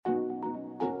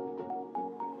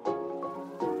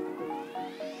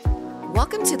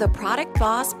Welcome to the Product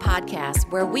Boss Podcast,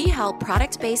 where we help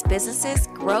product-based businesses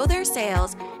grow their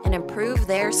sales and improve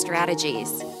their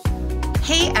strategies.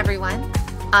 Hey everyone,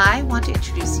 I want to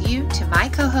introduce you to my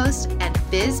co-host and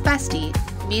biz bestie,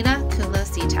 Mina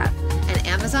Kunlo-Sitep, an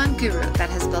Amazon guru that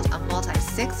has built a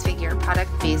multi-six-figure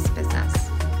product-based business.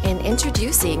 And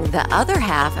introducing the other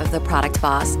half of the Product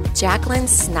Boss, Jacqueline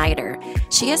Snyder.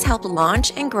 She has helped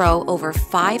launch and grow over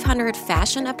 500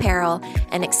 fashion apparel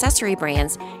and accessory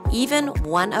brands, even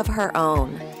one of her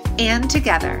own. And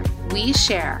together, we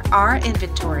share our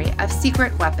inventory of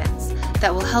secret weapons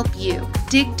that will help you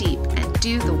dig deep and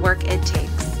do the work it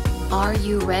takes. Are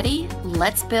you ready?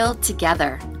 Let's build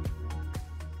together.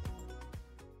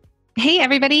 Hey,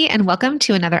 everybody, and welcome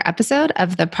to another episode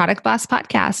of the Product Boss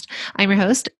Podcast. I'm your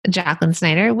host, Jacqueline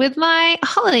Snyder, with my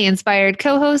holiday-inspired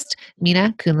co-host,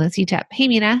 Mina Kunlo-Sitep. Hey,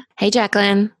 Mina. Hey,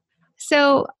 Jacqueline.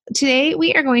 So today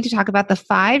we are going to talk about the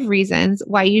 5 reasons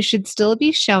why you should still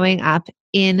be showing up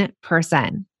in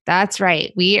person. That's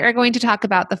right. We are going to talk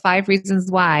about the 5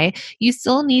 reasons why you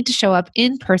still need to show up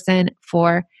in person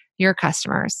for your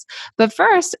customers. But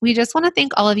first, we just want to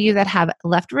thank all of you that have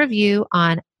left a review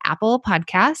on Apple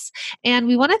Podcasts. And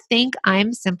we want to thank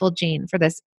I'm Simple Jane for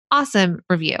this awesome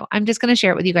review. I'm just going to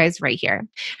share it with you guys right here.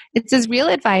 It says, real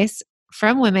advice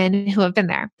from women who have been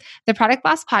there. The Product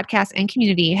Boss Podcast and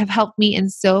community have helped me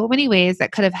in so many ways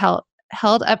that could have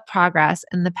held up progress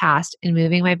in the past in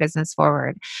moving my business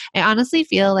forward. I honestly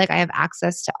feel like I have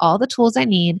access to all the tools I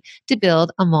need to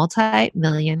build a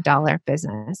multi-million-dollar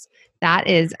business. That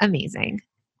is amazing.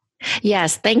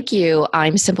 Yes, thank you.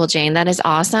 I'm Simple Jane. That is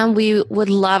awesome. We would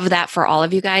love that for all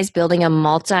of you guys. Building a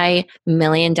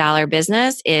multi-million-dollar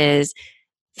business is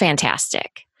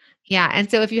fantastic. Yeah. And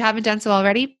so if you haven't done so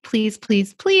already, please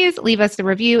leave us a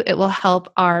review. It will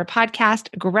help our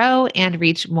podcast grow and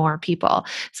reach more people.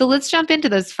 So let's jump into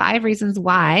those 5 reasons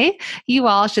why you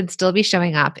all should still be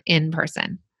showing up in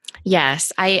person.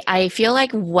 Yes, I feel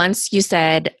like once you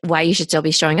said why you should still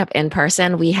be showing up in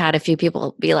person, we had a few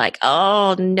people be like,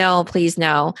 oh, no, please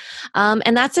no.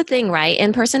 And that's the thing, right?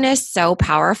 In person is so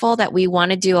powerful that we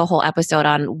want to do a whole episode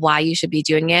on why you should be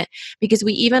doing it, because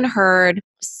we even heard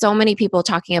so many people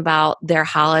talking about their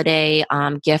holiday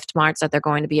gift marts that they're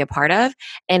going to be a part of.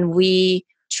 And we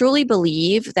truly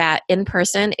believe that in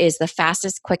person is the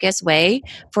fastest, quickest way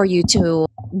for you to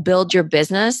build your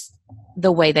business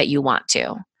the way that you want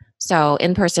to. So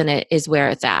in person is where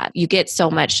it's at. You get so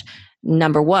much,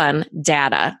 number one,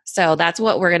 data. So that's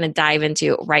what we're going to dive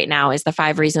into right now is the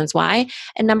 5 reasons why.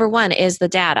 And number 1 is the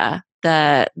data,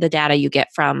 the data you get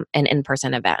from an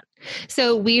in-person event.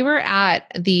 So we were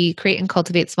at the Create and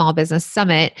Cultivate Small Business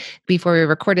Summit before we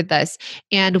recorded this,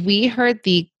 and we heard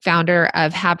the founder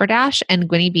of Haberdash and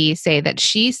Gwynnie B say that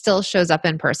she still shows up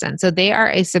in person. So they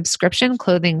are a subscription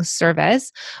clothing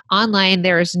service. Online,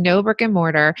 there is no brick and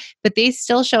mortar, but they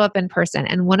still show up in person.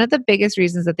 And one of the biggest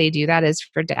reasons that they do that is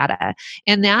for data.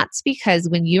 And that's because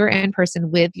when you're in person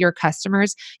with your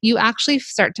customers, you actually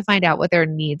start to find out what their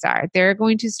needs are. They're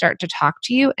going to start to talk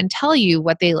to you and tell you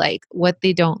what they like, what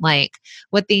they don't like,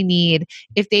 what they need.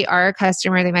 If they are a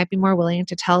customer, they might be more willing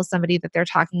to tell somebody that they're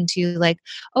talking to, like,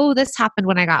 oh, this happened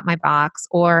when I got my box,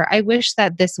 or I wish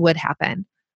that this would happen.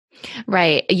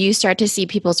 Right. You start to see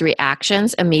people's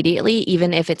reactions immediately,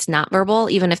 even if it's not verbal,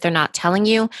 even if they're not telling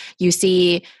you. You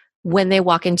see when they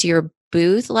walk into your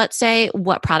booth, let's say,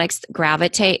 what products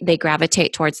they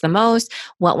gravitate towards the most,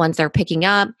 what ones they're picking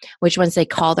up, which ones they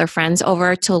call their friends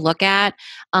over to look at.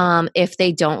 If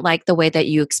they don't like the way that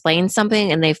you explain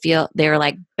something and they feel they're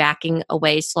like backing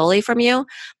away slowly from you,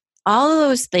 all of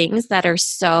those things that are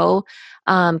so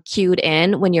cued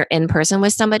in when you're in person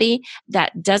with somebody,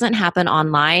 that doesn't happen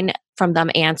online from them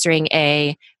answering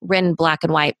a written black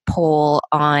and white poll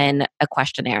on a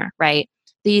questionnaire, right?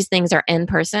 These things are in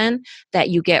person that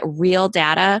you get real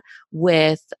data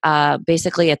with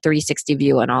basically a 360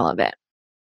 view on all of it.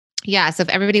 Yeah. So if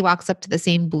everybody walks up to the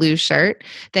same blue shirt,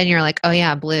 then you're like, oh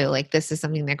yeah, blue, like this is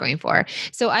something they're going for.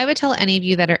 So I would tell any of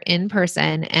you that are in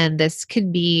person, and this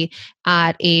could be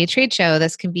at a trade show,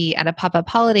 this can be at a pop-up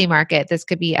holiday market, this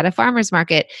could be at a farmer's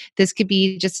market, this could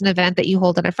be just an event that you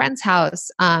hold at a friend's house.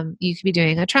 You could be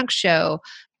doing a trunk show,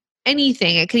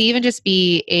 anything. It could even just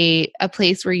be a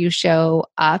place where you show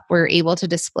up, where you're able to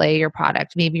display your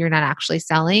product. Maybe you're not actually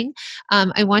selling.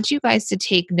 I want you guys to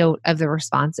take note of the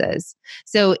responses.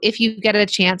 So if you get a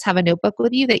chance, have a notebook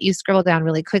with you that you scribble down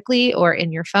really quickly, or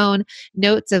in your phone,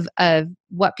 notes of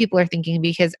what people are thinking,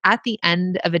 because at the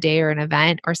end of a day or an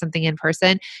event or something in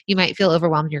person, you might feel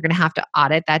overwhelmed. You're going to have to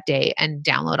audit that day and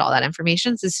download all that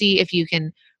information to see if you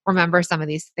can remember some of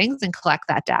these things and collect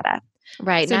that data.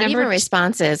 Right. So Not even number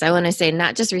responses. I want to say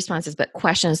not just responses, but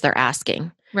questions they're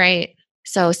asking. right.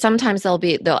 So sometimes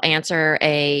they'll answer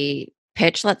a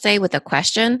pitch, let's say, with a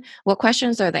question. What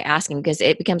questions are they asking? Because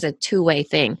it becomes a two-way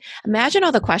thing. Imagine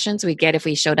all the questions we get if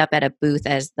we showed up at a booth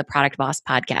as the Product Boss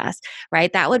podcast,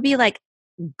 right? That would be like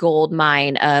gold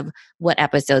mine of what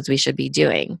episodes we should be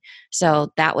doing.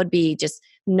 So that would be just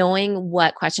knowing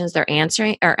what questions they're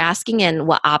answering or asking and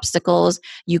what obstacles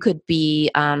you could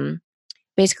be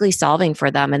basically solving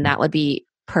for them. And that would be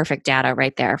perfect data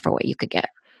right there for what you could get.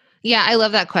 Yeah, I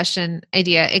love that question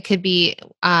idea. It could be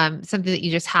something that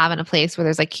you just have in a place where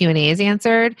there's like Q and A's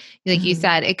answered. Like you Mhm.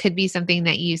 said, it could be something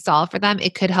that you solve for them.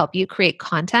 It could help you create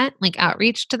content, like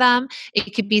outreach to them.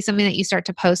 It could be something that you start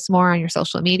to post more on your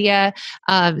social media.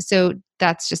 So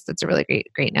that's a really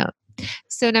great note.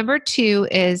 So number 2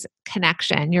 is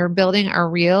connection. You're building a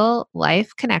real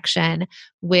life connection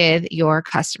with your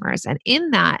customers, and in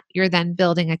that, you're then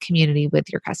building a community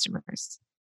with your customers.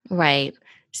 Right.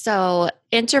 So,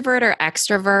 introvert or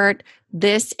extrovert,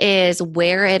 this is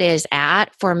where it is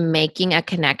at for making a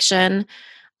connection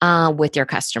with your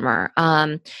customer.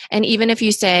 And even if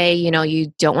you say, you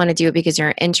don't want to do it because you're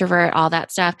an introvert, all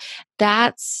that stuff,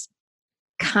 that's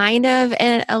kind of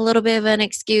a little bit of an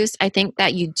excuse. I think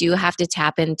that you do have to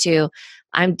tap into.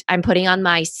 I'm putting on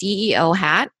my CEO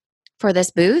hat for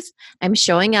this booth. I'm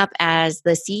showing up as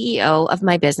the CEO of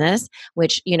my business,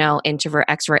 which introvert,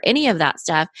 extrovert, any of that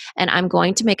stuff, and I'm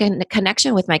going to make a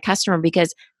connection with my customer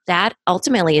because that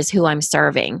ultimately is who I'm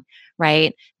serving.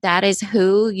 Right? That is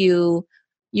who you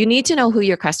need to know who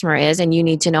your customer is, and you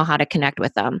need to know how to connect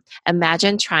with them.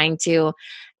 Imagine trying to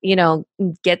you know,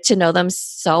 get to know them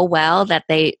so well that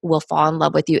they will fall in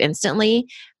love with you instantly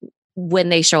when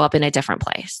they show up in a different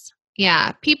place.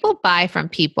 Yeah, people buy from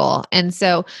people. And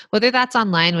so, whether that's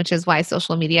online, which is why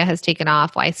social media has taken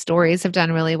off, why stories have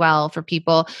done really well for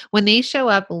people, when they show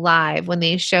up live, when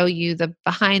they show you the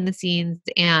behind the scenes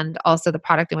and also the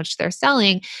product in which they're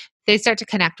selling, they start to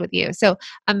connect with you. So,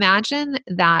 imagine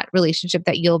that relationship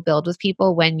that you'll build with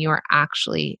people when you're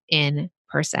actually in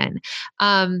person.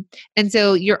 And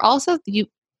so,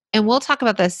 and we'll talk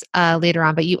about this later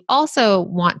on, but you also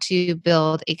want to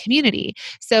build a community.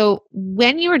 So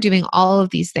when you are doing all of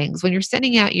these things, when you're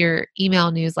sending out your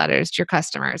email newsletters to your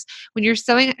customers, when you're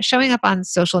showing up on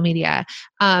social media,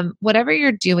 whatever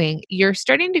you're doing, you're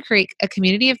starting to create a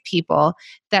community of people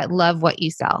that love what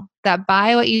you sell, that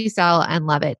buy what you sell and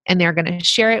love it. And they're going to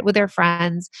share it with their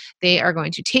friends. They are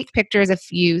going to take pictures.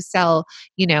 If you sell,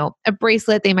 a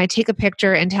bracelet, they might take a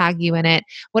picture and tag you in it.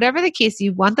 Whatever the case,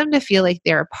 you want them to feel like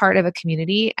they're a part of a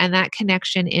community, and that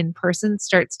connection in person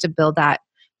starts to build that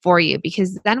for you,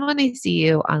 because then when they see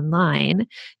you online,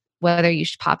 whether you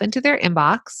should pop into their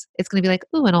inbox, it's going to be like,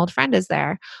 "Ooh, an old friend is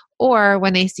there." Or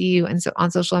when they see you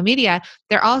on social media,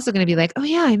 they're also going to be like, "Oh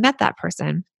yeah, I met that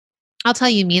person." I'll tell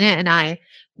you, Mina and I,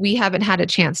 we haven't had a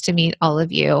chance to meet all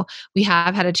of you. We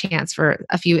have had a chance for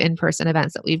a few in-person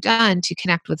events that we've done to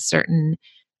connect with certain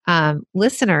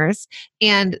listeners,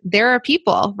 and there are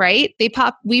people, right?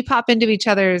 We pop into each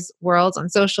other's worlds on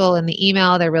social and the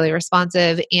email. They're really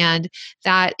responsive, and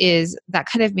that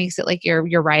kind of makes it like your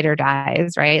ride or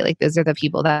dies, right? Like those are the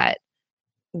people that.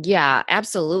 Yeah,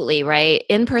 absolutely. Right.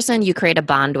 In person, you create a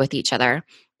bond with each other.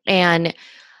 And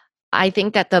I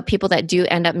think that the people that do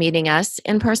end up meeting us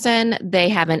in person, they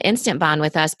have an instant bond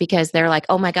with us because they're like,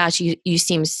 oh my gosh, you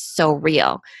seem so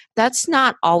real. That's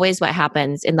not always what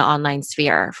happens in the online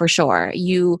sphere, for sure.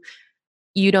 You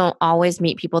don't always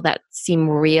meet people that seem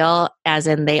real as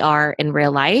in they are in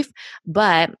real life.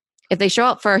 But if they show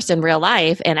up first in real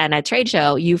life and at a trade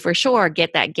show, you for sure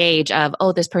get that gauge of,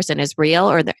 oh, this person is real,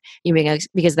 or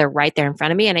because they're right there in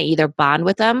front of me and I either bond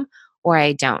with them or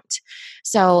I don't.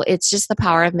 So it's just the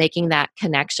power of making that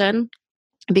connection.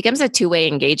 It becomes a two-way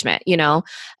engagement,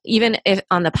 even if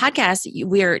on the podcast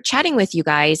we're chatting with you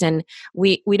guys and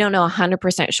we don't know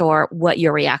 100% sure what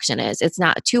your reaction is. It's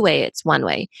not two-way, it's one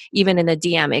way. Even in the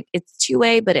DM, it's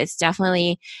two-way, but it's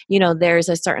definitely, there's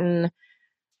a certain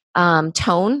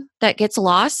tone that gets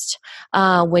lost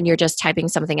when you're just typing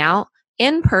something out.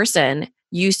 In person,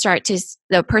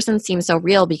 the person seems so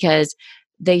real because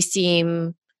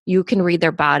you can read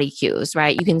their body cues,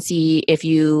 right? You can see if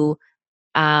you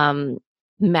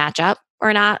match up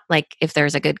or not, like if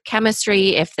there's a good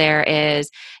chemistry, if there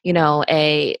is,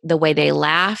 the way they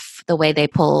laugh, the way they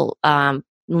pull,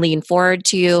 lean forward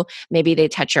to you, maybe they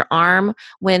touch your arm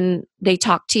when they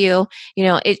talk to you.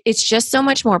 It's just so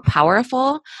much more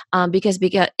powerful because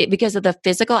of the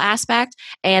physical aspect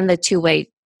and the two-way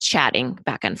chatting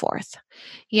back and forth.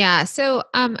 Yeah. So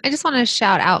I just want to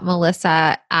shout out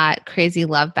Melissa at Crazy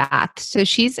Love Bath. So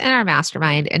she's in our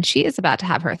mastermind and she is about to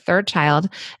have her third child,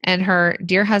 and her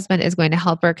dear husband is going to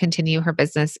help her continue her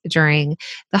business during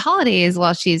the holidays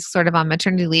while she's sort of on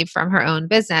maternity leave from her own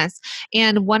business.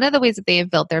 And one of the ways that they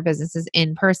have built their business is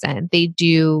in person. They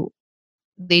do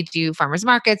farmers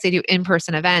markets, they do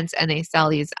in-person events, and they sell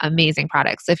these amazing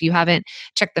products. So if you haven't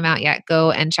checked them out yet,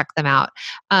 go and check them out.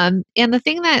 And the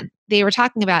thing that they were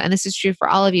talking about, and this is true for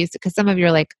all of you, because some of you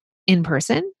are like, in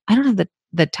person, I don't have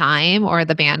the time or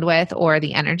the bandwidth or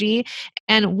the energy.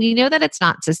 And we know that it's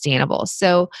not sustainable.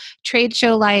 So trade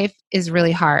show life is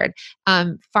really hard.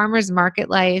 Farmers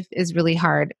market life is really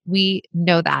hard. We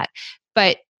know that.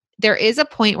 But there is a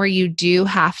point where you do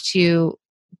have to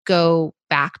go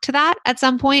back to that at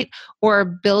some point, or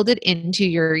build it into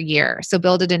your year. So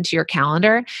build it into your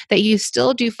calendar that you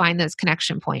still do find those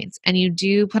connection points. And you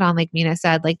do put on, like Mina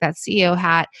said, like that CEO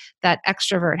hat, that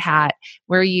extrovert hat,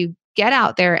 where you get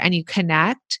out there and you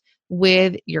connect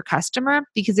with your customer.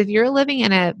 Because if you're living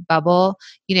in a bubble,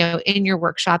 in your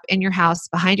workshop, in your house,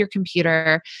 behind your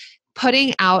computer,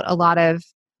 putting out a lot of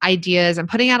ideas and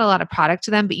putting out a lot of product to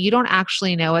them, but you don't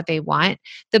actually know what they want.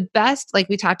 The best, like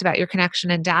we talked about your connection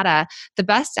and data, the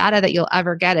best data that you'll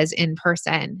ever get is in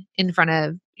person in front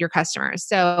of your customers.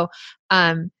 So,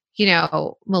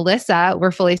 Melissa,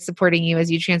 we're fully supporting you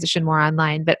as you transition more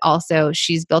online, but also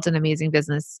she's built an amazing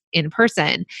business in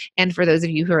person. And for those of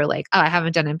you who are like, oh, I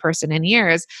haven't done in person in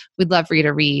years, we'd love for you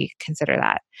to reconsider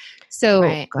that. So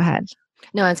Right. go ahead.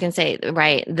 No, I was going to say,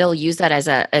 right. They'll use that as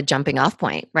a jumping off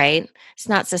point, right? It's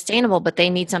not sustainable, but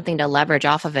they need something to leverage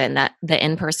off of it. And that the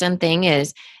in-person thing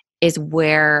is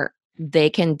where they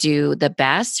can do the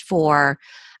best for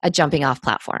a jumping off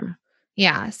platform.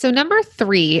 Yeah. So number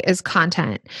 3 is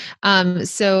content.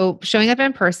 So showing up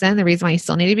in person, the reason why you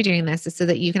still need to be doing this is so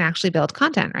that you can actually build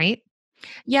content, right?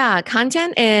 Yeah,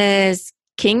 content is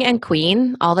king and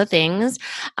queen, all the things.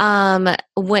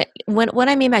 What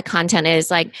I mean by content is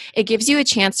like it gives you a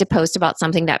chance to post about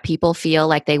something that people feel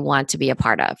like they want to be a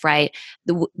part of, right?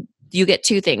 You get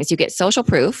 2 things. You get social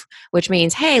proof, which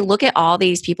means, hey, look at all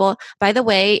these people. By the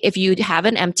way, if you have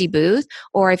an empty booth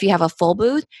or if you have a full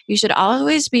booth, you should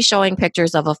always be showing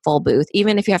pictures of a full booth,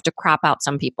 even if you have to crop out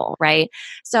some people, right?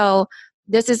 So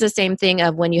this is the same thing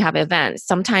of when you have events.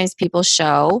 Sometimes people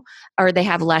show or they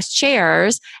have less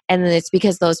chairs, and it's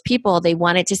because those people, they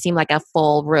want it to seem like a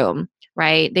full room,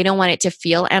 right? They don't want it to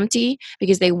feel empty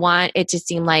because they want it to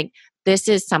seem like this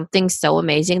is something so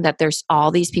amazing that there's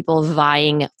all these people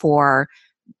vying for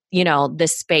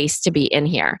this space to be in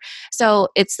here. So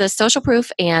it's the social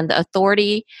proof and the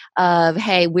authority of,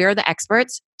 hey, we're the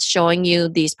experts showing you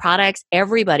these products.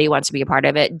 Everybody wants to be a part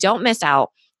of it. Don't miss out.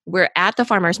 We're at the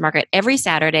farmers market every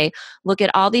Saturday. Look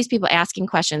at all these people asking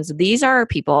questions. These are our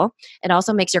people. It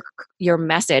also makes your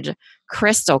message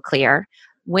crystal clear.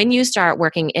 When you start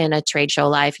working in a trade show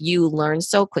life, you learn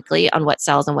so quickly on what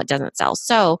sells and what doesn't sell.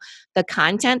 So the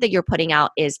content that you're putting out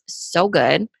is so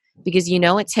good because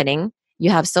it's hitting.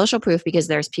 You have social proof because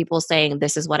there's people saying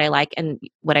this is what I like and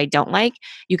what I don't like.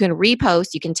 You can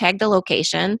repost, you can tag the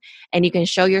location, and you can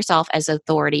show yourself as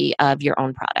authority of your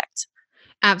own product.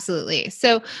 Absolutely.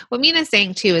 So what Mina's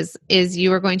saying too is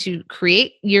you're going to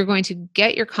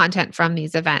get your content from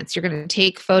these events. You're going to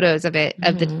take photos of it,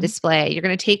 of the display. You're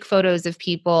going to take photos of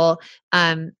people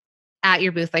at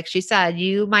your booth. Like she said,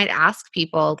 you might ask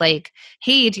people like,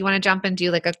 hey, do you want to jump and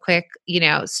do like a quick,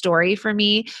 story for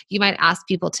me? You might ask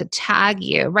people to tag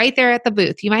you right there at the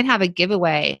booth. You might have a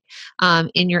giveaway at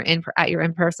your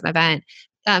in-person event.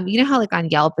 How like on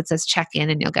Yelp it says check in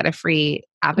and you'll get a free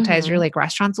appetizer, like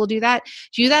restaurants will do that.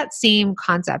 Do that same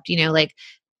concept, like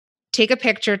take a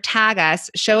picture, tag us,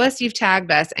 show us you've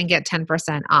tagged us and get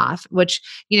 10% off, which,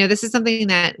 this is something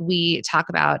that we talk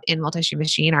about in Multi-Stream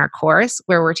Machine, our course,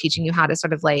 where we're teaching you how to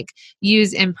sort of like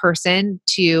use in person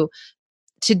to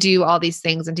do all these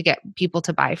things and to get people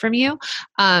to buy from you.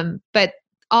 But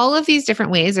all of these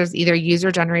different ways, there's either user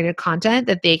generated content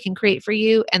that they can create for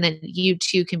you, and then you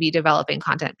too can be developing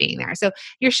content being there. So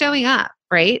you're showing up,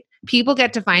 right? People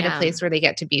get to find a place where they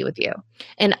get to be with you.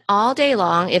 And all day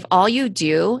long, if all you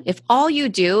do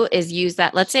is use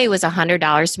that, let's say it was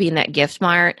 $100 to be in that Gift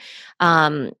Mart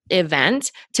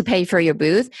event to pay for your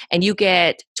booth, and you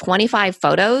get 25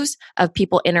 photos of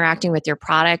people interacting with your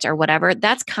product or whatever,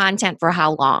 that's content for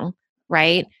how long,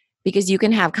 right? Because you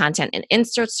can have content in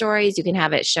Insta stories, you can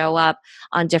have it show up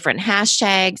on different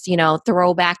hashtags,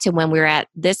 throw back to when we were at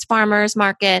this farmer's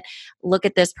market, look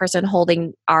at this person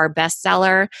holding our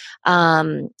bestseller.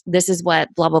 This is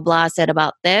what blah, blah, blah said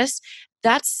about this.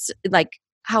 That's like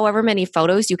however many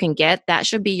photos you can get, that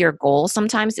should be your goal.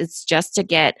 Sometimes it's just to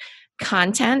get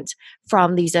content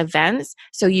from these events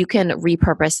so you can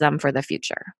repurpose them for the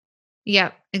future.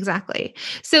 Yep, exactly.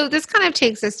 So this kind of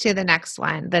takes us to the next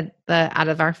one, the out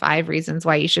of our 5 reasons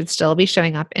why you should still be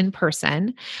showing up in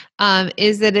person,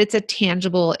 is that it's a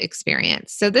tangible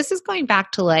experience. So this is going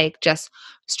back to like just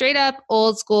straight up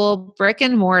old school brick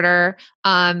and mortar,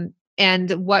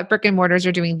 and what brick and mortars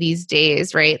are doing these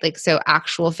days, right? Like so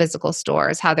actual physical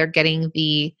stores, how they're getting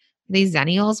these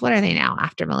Zennials. What are they now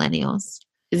after millennials?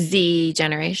 Z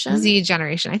generation. Z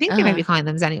generation. I think they might be calling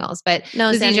them Zennials, but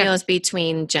no, Zennials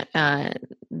between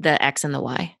the X and the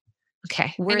Y.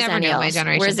 Okay, We're I never know my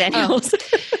generation. We're Zennials.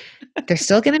 Oh. They're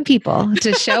still getting people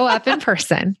to show up in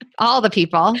person, all the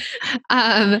people.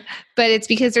 But it's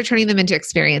because they're turning them into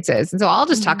experiences. And so I'll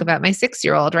just talk about my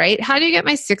 6-year-old, right? How do you get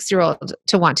my 6-year-old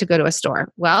to want to go to a store?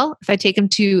 Well, if I take him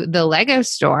to the Lego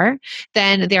store,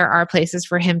 then there are places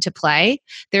for him to play.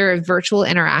 There are virtual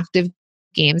interactive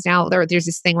games now. There's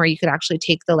this thing where you could actually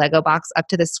take the Lego box up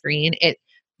to the screen. It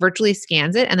virtually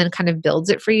scans it and then kind of builds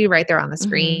it for you right there on the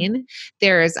screen.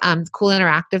 There's cool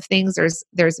interactive things.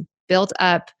 There's built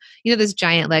up, this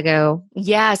giant Lego.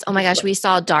 Yes. Oh my gosh. We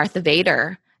saw Darth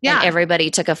Vader. Yeah. And everybody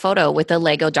took a photo with the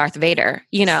Lego Darth Vader,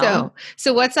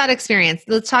 So what's that experience?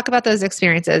 Let's talk about those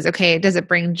experiences. Okay. Does it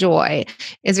bring joy?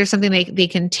 Is there something they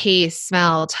can taste,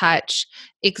 smell, touch,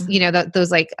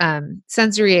 those like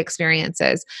sensory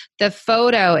experiences? The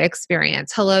photo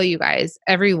experience. Hello, you guys.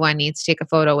 Everyone needs to take a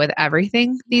photo with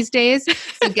everything these days.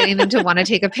 So getting them to want to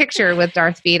take a picture with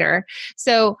Darth Vader.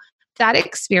 So that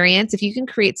experience, if you can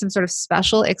create some sort of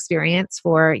special experience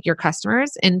for your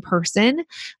customers in person,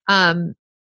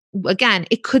 again,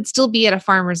 it could still be at a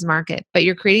farmer's market, but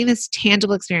you're creating this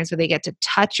tangible experience where they get to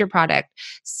touch your product,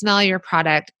 smell your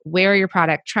product, wear your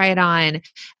product, try it on,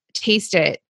 taste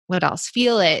it. What else?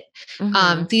 Feel it.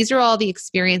 These are all the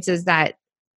experiences that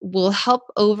will help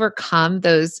overcome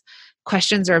those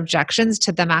questions or objections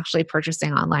to them actually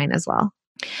purchasing online as well.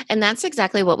 And that's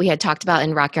exactly what we had talked about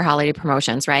in Rock Your Holiday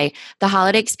Promotions, right? The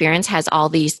holiday experience has all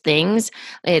these things.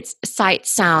 It's sight,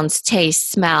 sounds,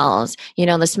 taste, smells,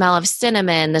 the smell of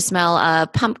cinnamon, the smell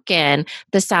of pumpkin,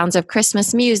 the sounds of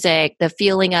Christmas music, the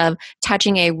feeling of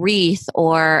touching a wreath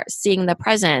or seeing the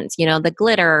presents, the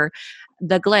glitter,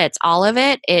 the glitz, all of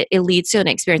it leads to an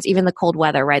experience, even the cold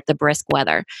weather, right? The brisk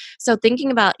weather. So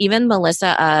thinking about even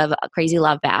Melissa of Crazy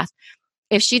Love Bath,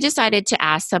 if she decided to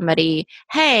ask somebody,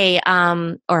 hey,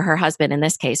 or her husband in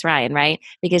this case, Ryan, right?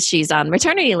 Because she's on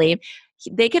maternity leave,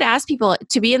 they could ask people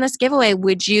to be in this giveaway,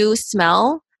 would you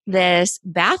smell this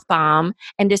bath bomb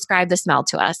and describe the smell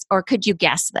to us? Or could you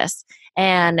guess this?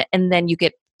 And then you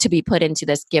get to be put into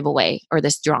this giveaway or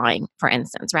this drawing, for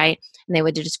instance, right? And they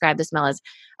would describe the smell as,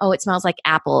 oh, it smells like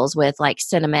apples with like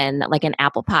cinnamon, like an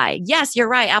apple pie. Yes, you're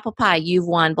right, apple pie, you've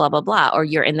won, blah, blah, blah, or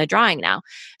you're in the drawing now.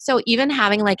 So even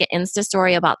having like an Insta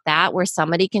story about that where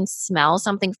somebody can smell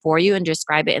something for you and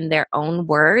describe it in their own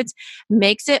words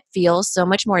makes it feel so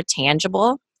much more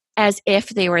tangible as if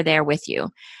they were there with you.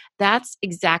 That's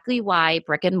exactly why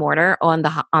brick and mortar on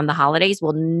the holidays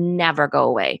will never go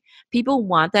away. People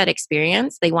want that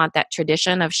experience. They want that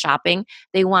tradition of shopping.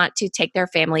 They want to take their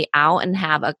family out and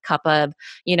have a cup of,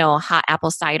 hot apple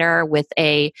cider with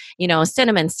a,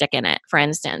 cinnamon stick in it, for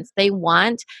instance. They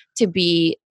want to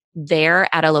be there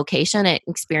at a location and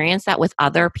experience that with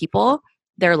other people,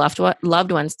 their loved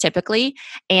ones typically,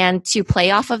 and to play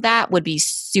off of that would be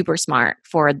super smart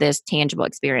for this tangible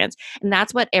experience. And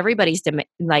that's what everybody's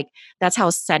that's how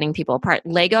it's setting people apart.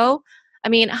 Lego,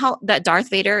 how that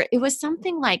Darth Vader, it was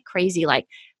something like crazy, like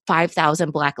 5,000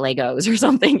 black Legos or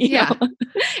something. You know?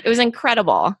 It was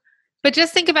incredible. But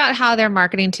just think about how they're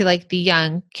marketing to like the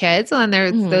young kids. And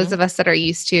there's those of us that are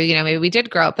used to, maybe we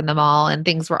did grow up in the mall and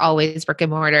things were always brick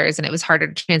and mortars and it was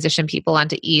harder to transition people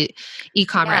onto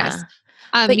e-commerce. Yeah.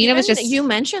 But you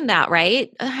mentioned that,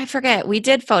 right? I forget. We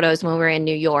did photos when we were in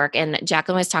New York, and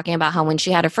Jacqueline was talking about how when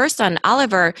she had her first son,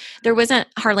 Oliver, there wasn't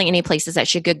hardly any places that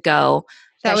she could go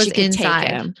that was she could inside.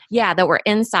 Take him. Yeah, that were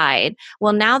inside.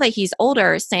 Well, now that he's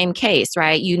older, same case,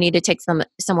 right? You need to take them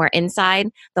somewhere inside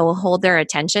that will hold their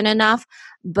attention enough,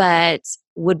 but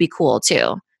would be cool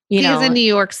too. Because in New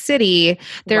York City,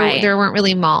 there weren't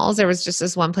really malls. There was just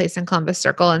this one place in Columbus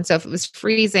Circle. And so if it was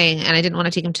freezing and I didn't want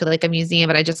to take him to like a museum,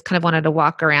 but I just kind of wanted to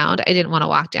walk around, I didn't want to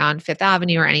walk down Fifth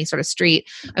Avenue or any sort of street.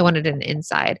 I wanted an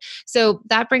inside. So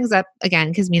that brings up, again,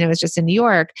 because Mina was just in New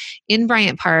York, in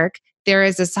Bryant Park, there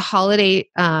is this holiday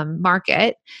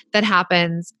market that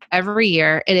happens every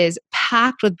year. It is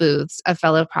packed with booths of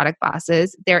fellow product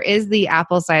bosses. There is the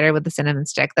apple cider with the cinnamon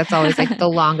stick. That's always like the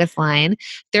longest line.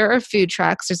 There are food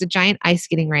trucks. There's a giant ice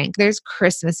skating rink. There's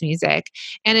Christmas music.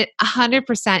 And it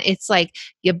 100%, it's like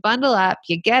you bundle up,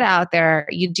 you get out there,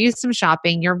 you do some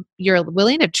shopping, you're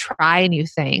willing to try new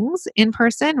things in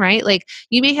person, right? Like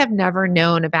you may have never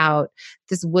known about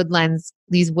this wood lens,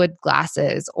 these wood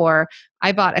glasses, or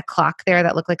I bought a clock there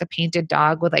that looked like a painted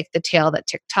dog with like the tail that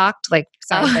tick-tocked like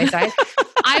side by side.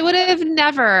 I would have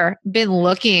never been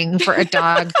looking for a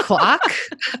dog clock.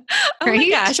 Oh my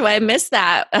gosh, well, I missed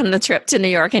that on the trip to New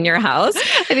York in your house.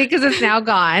 I think because it's now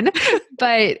gone.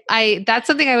 But that's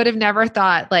something I would have never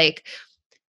thought. Like,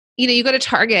 you go to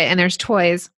Target and there's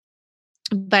toys.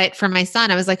 But for my son,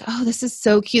 I was like, oh, this is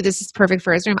so cute. This is perfect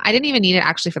for his room. I didn't even need it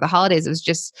actually for the holidays. It was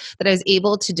just that I was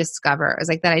able to discover. It was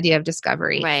like that idea of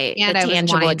discovery. Right. And the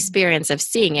tangible experience of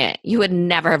seeing it. You would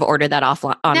never have ordered that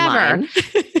online.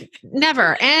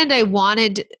 Never. And I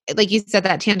wanted, like you said,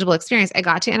 that tangible experience. I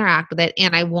got to interact with it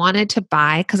and I wanted to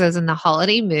buy because I was in the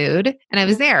holiday mood and I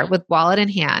was there with wallet in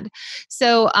hand.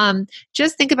 So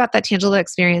just think about that tangible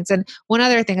experience. And one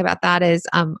other thing about that is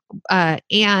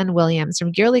Anne Williams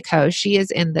from Gearly Co. She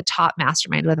is in the top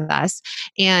mastermind with us.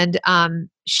 And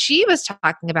she was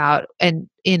talking about, and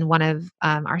in one of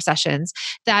our sessions,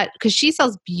 that because she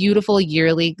sells beautiful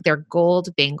yearly, they're gold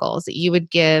bangles that you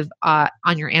would give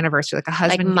on your anniversary, like a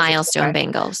husband. Like milestone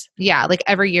bangles. Yeah, like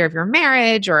every year of your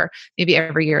marriage or maybe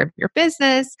every year of your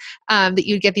business, that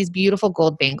you'd get these beautiful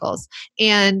gold bangles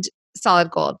and solid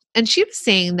gold. And she was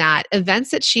saying that events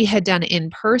that she had done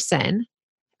in person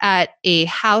at a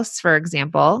house, for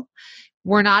example,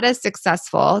 were not as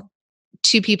successful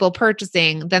to people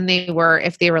purchasing than they were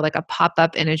if they were like a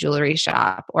pop-up in a jewelry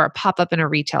shop or a pop-up in a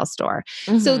retail store.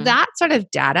 Mm-hmm. So that sort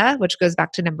of data, which goes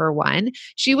back to number one,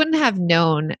 she wouldn't have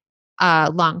known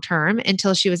long-term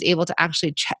until she was able to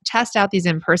actually test out these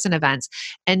in-person events.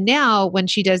 And now when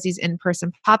she does these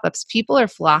in-person pop-ups, people are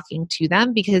flocking to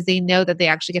them because they know that they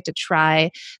actually get to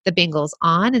try the bangles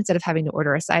on instead of having to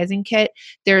order a sizing kit.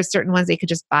 There are certain ones they could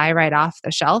just buy right off the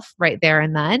shelf right there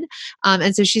and then.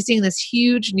 And so she's seeing this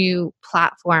huge new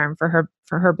platform for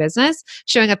her business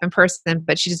showing up in person,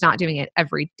 but she's not doing it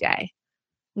every day.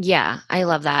 Yeah, I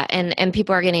love that. And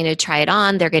people are getting to try it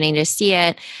on. They're getting to see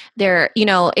it.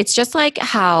 It's just like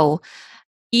how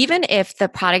even if the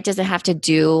product doesn't have to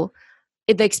do,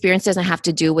 if the experience doesn't have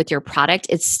to do with your product,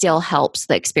 it still helps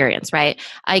the experience, right?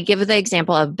 I give the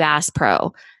example of Bass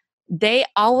Pro. They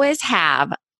always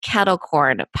have kettle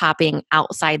corn popping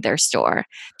outside their store.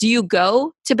 Do you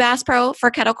go to Bass Pro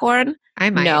for kettle corn? I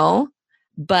might. No.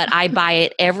 But I buy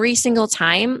it every single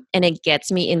time and it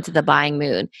gets me into the buying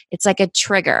mood. It's like a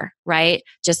trigger, right?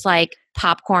 Just like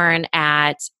popcorn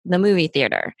at the movie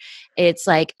theater. It's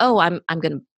like, oh, I'm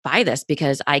going to buy this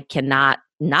because I cannot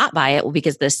not buy it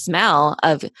because the smell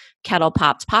of kettle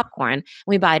popped popcorn,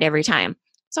 we buy it every time.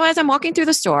 So as I'm walking through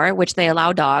the store, which they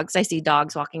allow dogs, I see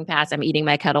dogs walking past, I'm eating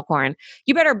my kettle corn.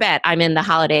 You better bet I'm in the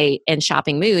holiday and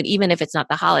shopping mood, even if it's not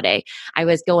the holiday. I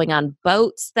was going on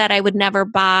boats that I would never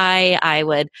buy. I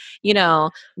would,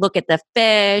 look at the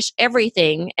fish,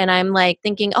 everything. And I'm like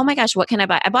thinking, oh my gosh, what can I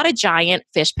buy? I bought a giant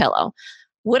fish pillow.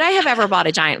 Would I have ever bought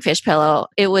a giant fish pillow?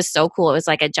 It was so cool. It was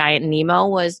like a giant Nemo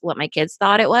was what my kids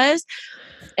thought it was.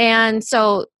 And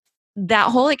so that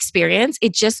whole experience,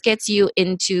 it just gets you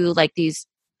into like these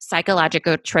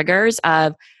psychological triggers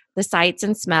of the sights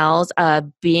and smells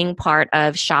of being part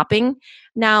of shopping.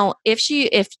 Now, if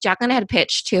Jacqueline had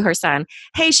pitched to her son,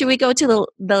 hey, should we go to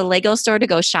the Lego store to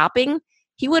go shopping?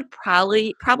 He would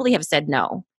probably have said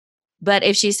no. But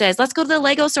if she says, let's go to the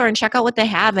Lego store and check out what they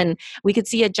have and we could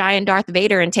see a giant Darth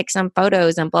Vader and take some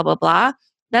photos and blah, blah, blah,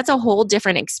 that's a whole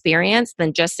different experience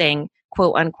than just saying,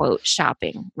 quote unquote,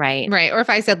 shopping, right? Right. Or if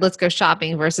I said, let's go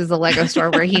shopping versus the Lego store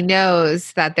where he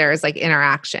knows that there's like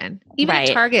interaction. Even at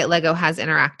Target, Lego has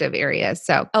interactive areas.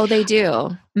 So, oh, they do.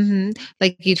 Mm-hmm.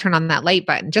 Like you turn on that light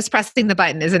button, just pressing the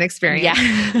button is an experience.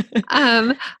 Yeah.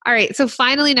 All right. So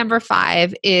finally, number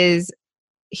 5 is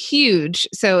huge.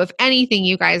 So if anything,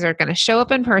 you guys are going to show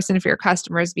up in person for your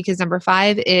customers because number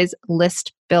 5 is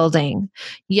list building.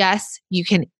 Yes, you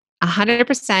can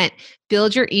 100%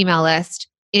 build your email list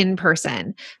in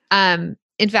person.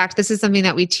 In fact, this is something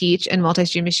that we teach in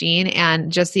Multi-Stream Machine.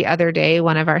 And just the other day,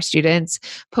 one of our students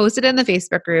posted in the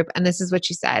Facebook group, and this is what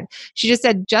she said. She just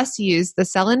said, just use the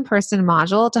Sell in Person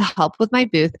module to help with my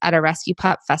booth at a rescue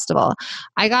pup festival.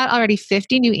 I got already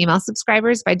 50 new email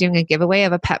subscribers by doing a giveaway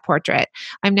of a pet portrait.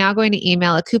 I'm now going to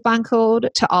email a coupon code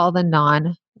to all the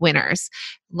winners.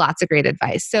 Lots of great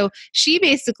advice. So she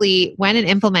basically went and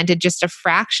implemented just a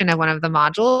fraction of one of the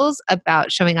modules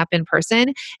about showing up in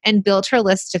person and built her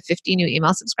list to 50 new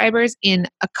email subscribers in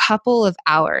a couple of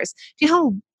hours. Do you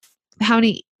know how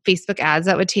many Facebook ads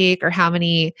that would take, or how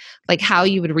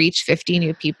you would reach 50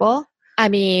 new people? I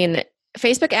mean,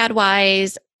 Facebook ad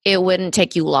wise, it wouldn't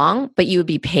take you long, but you would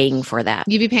be paying for that.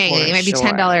 You'd be paying it. It might be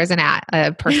 $10 an ad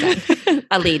a person.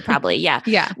 A lead, probably. Yeah.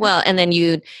 Yeah. Well, and then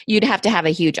you'd have to have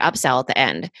a huge upsell at the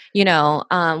end.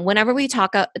 Whenever we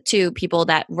talk to people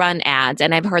that run ads,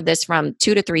 and I've heard this from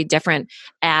 2 to 3 different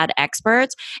ad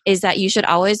experts, is that you should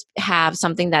always have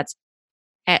something that's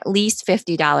at least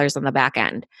 $50 on the back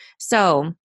end.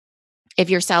 So if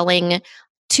you're selling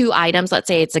 2 items, let's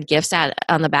say it's a gift set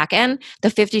on the back end, the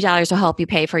 $50 will help you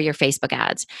pay for your Facebook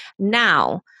ads.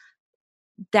 Now,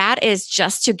 that is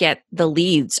just to get the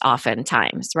leads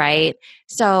oftentimes, right?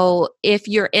 So if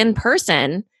you're in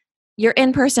person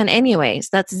anyways.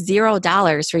 That's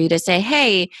 $0 for you to say,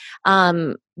 hey,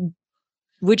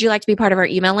 would you like to be part of our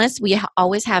email list? We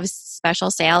always have special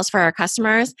sales for our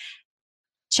customers.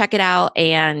 Check it out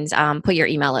and put your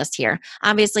email list here.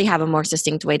 Obviously, have a more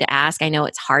succinct way to ask. I know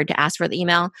it's hard to ask for the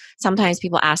email. Sometimes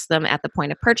people ask them at the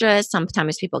point of purchase.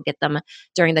 Sometimes people get them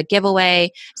during the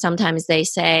giveaway. Sometimes they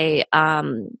say,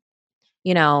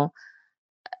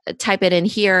 type it in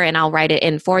here and I'll write it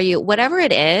in for you. Whatever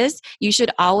it is, you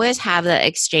should always have the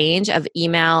exchange of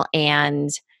email and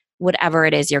whatever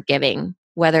it is you're giving,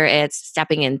 whether it's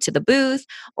stepping into the booth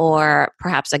or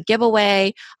perhaps a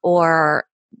giveaway or,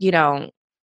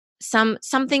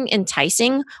 something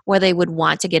enticing where they would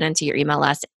want to get into your email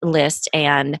list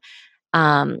and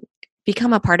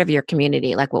become a part of your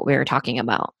community, like what we were talking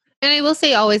about. And I will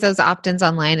say always those opt-ins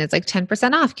online, it's like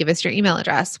 10% off. Give us your email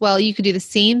address. Well, you could do the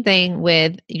same thing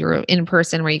with your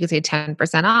in-person where you could say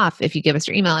 10% off if you give us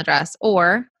your email address.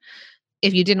 Or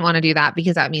if you didn't want to do that,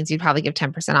 because that means you'd probably give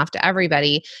 10% off to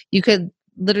everybody, you could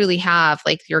literally have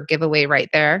like your giveaway right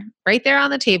there on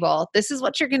the table. This is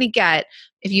what you're going to get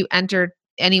if you enter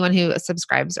anyone who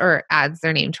subscribes or adds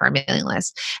their name to our mailing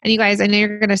list. And you guys, I know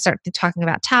you're going to start talking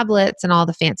about tablets and all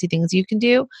the fancy things you can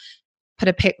do. Put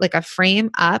a frame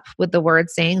up with the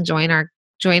word saying join our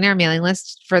mailing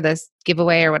list for this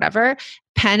giveaway or whatever,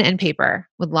 pen and paper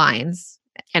with lines.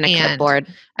 And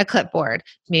a clipboard.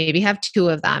 Maybe have 2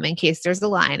 of them in case there's a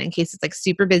line, in case it's like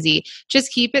super busy.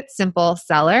 Just keep it simple,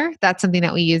 seller. That's something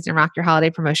that we use in Rock Your Holiday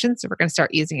Promotion. So we're going to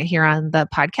start using it here on the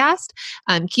podcast.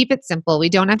 Keep it simple. We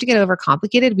don't have to get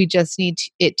overcomplicated. We just need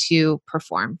it to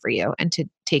perform for you and to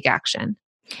take action.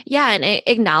 Yeah, and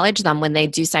acknowledge them when they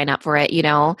do sign up for it,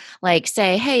 like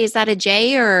say, hey, is that a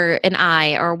J or an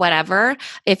I or whatever?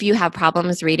 If you have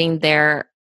problems reading their,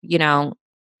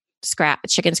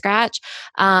 chicken scratch.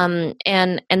 And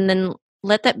then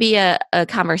let that be a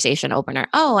conversation opener.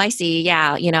 Oh, I see.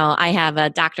 Yeah. I have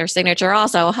a doctor's signature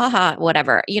also. Haha,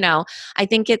 whatever. I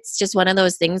think it's just one of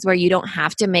those things where you don't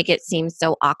have to make it seem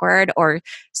so awkward or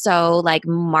so like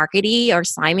markety or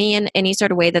slimy in any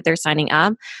sort of way that they're signing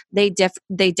up. They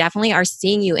definitely are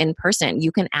seeing you in person.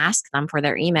 You can ask them for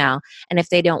their email. And if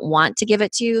they don't want to give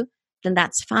it to you, then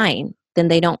that's fine. Then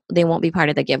they won't be part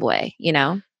of the giveaway,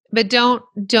 But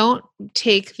don't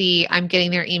take the I'm getting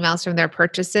their emails from their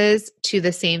purchases to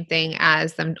the same thing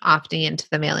as them opting into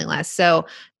the mailing list. So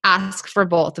ask for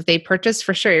both. If they purchase,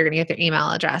 for sure you're going to get their email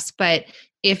address. But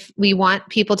if we want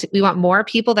more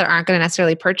people that aren't going to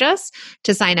necessarily purchase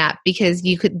to sign up, because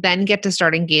you could then get to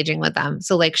start engaging with them.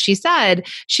 So like she said,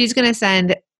 she's going to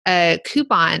send a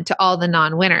coupon to all the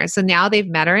non-winners. So now they've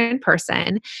met her in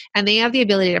person and they have the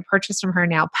ability to purchase from her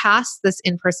now past this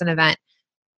in-person event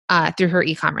through her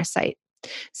e-commerce site.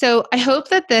 So I hope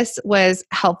that this was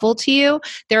helpful to you.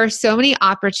 There are so many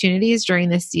opportunities during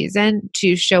this season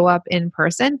to show up in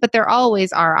person, but there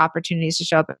always are opportunities to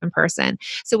show up in person.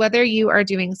 So whether you are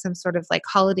doing some sort of like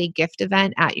holiday gift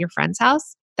event at your friend's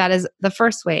house, that is the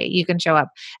first way you can show up.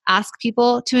 Ask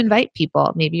people to invite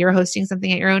people. Maybe you're hosting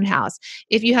something at your own house.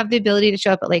 If you have the ability to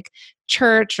show up at like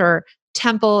church or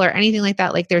temple or anything like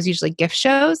that, like there's usually gift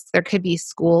shows. There could be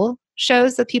school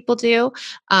shows that people do.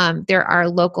 There are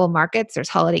local markets. There's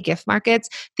holiday gift markets.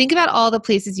 Think about all the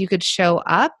places you could show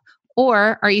up.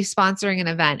 Or are you sponsoring an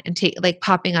event and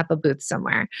popping up a booth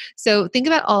somewhere? So think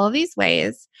about all of these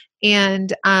ways,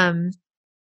 and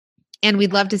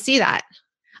we'd love to see that.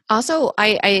 Also,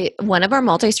 I one of our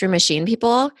multi-stream machine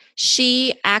people,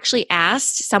 she actually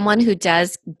asked someone who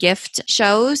does gift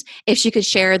shows if she could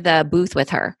share the booth with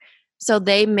her. So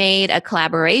they made a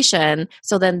collaboration.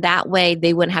 So then that way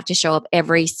they wouldn't have to show up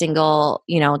every single,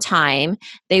 time.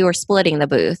 They were splitting the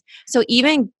booth. So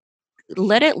even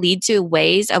let it lead to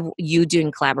ways of you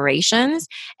doing collaborations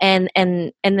and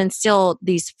then still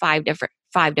these five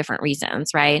different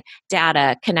reasons, right?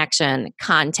 Data, connection,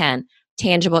 content,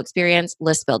 tangible experience,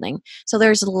 list building. So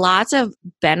there's lots of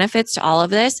benefits to all of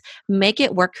this. Make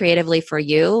it work creatively for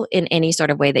you in any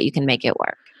sort of way that you can make it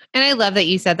work. And I love that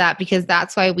you said that, because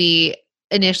that's why we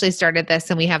initially started this,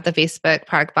 and we have the Facebook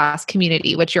Product Boss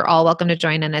community, which you're all welcome to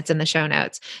join, and it's in the show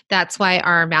notes. That's why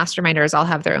our masterminders all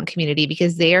have their own community,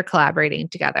 because they are collaborating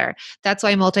together. That's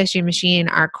why Multi-Stream Machine,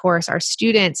 our course, our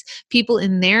students, people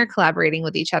in there collaborating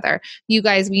with each other. You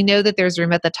guys, we know that there's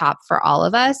room at the top for all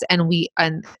of us, and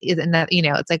that,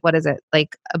 it's like, what is it?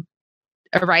 Like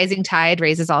a rising tide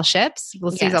raises all ships.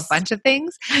 We'll see a bunch of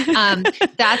things.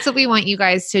 That's what we want you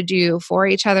guys to do for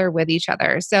each other, with each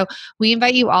other. So we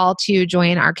invite you all to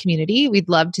join our community. We'd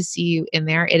love to see you in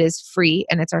there. It is free,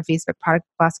 and it's our Facebook Product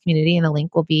Boss community, and the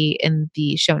link will be in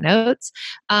the show notes.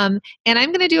 And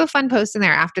I'm going to do a fun post in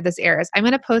there after this airs. I'm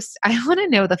going to post, I want to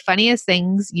know the funniest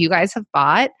things you guys have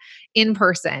bought in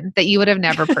person that you would have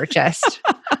never purchased.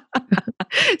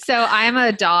 So I'm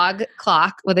a dog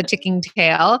clock with a ticking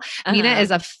tail. Mina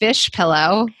is a fish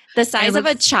pillow. The size of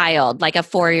a child, like a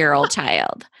 4-year-old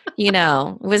child,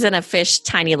 was in a fish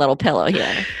tiny little pillow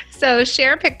here. So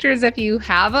share pictures if you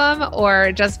have them,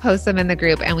 or just post them in the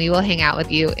group, and we will hang out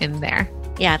with you in there.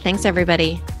 Yeah. Thanks,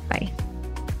 everybody. Bye.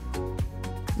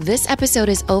 This episode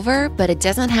is over, but it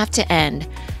doesn't have to end.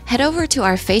 Head over to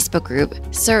our Facebook group,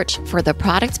 search for the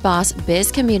Product Boss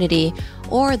Biz Community,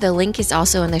 or the link is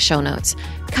also in the show notes.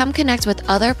 Come connect with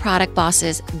other product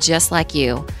bosses just like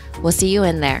you. We'll see you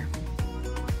in there.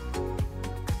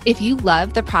 If you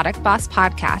love the Product Boss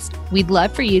podcast, we'd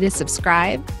love for you to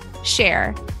subscribe,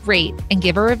 share, rate, and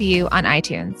give a review on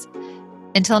iTunes.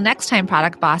 Until next time,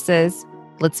 Product Bosses,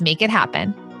 let's make it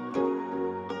happen.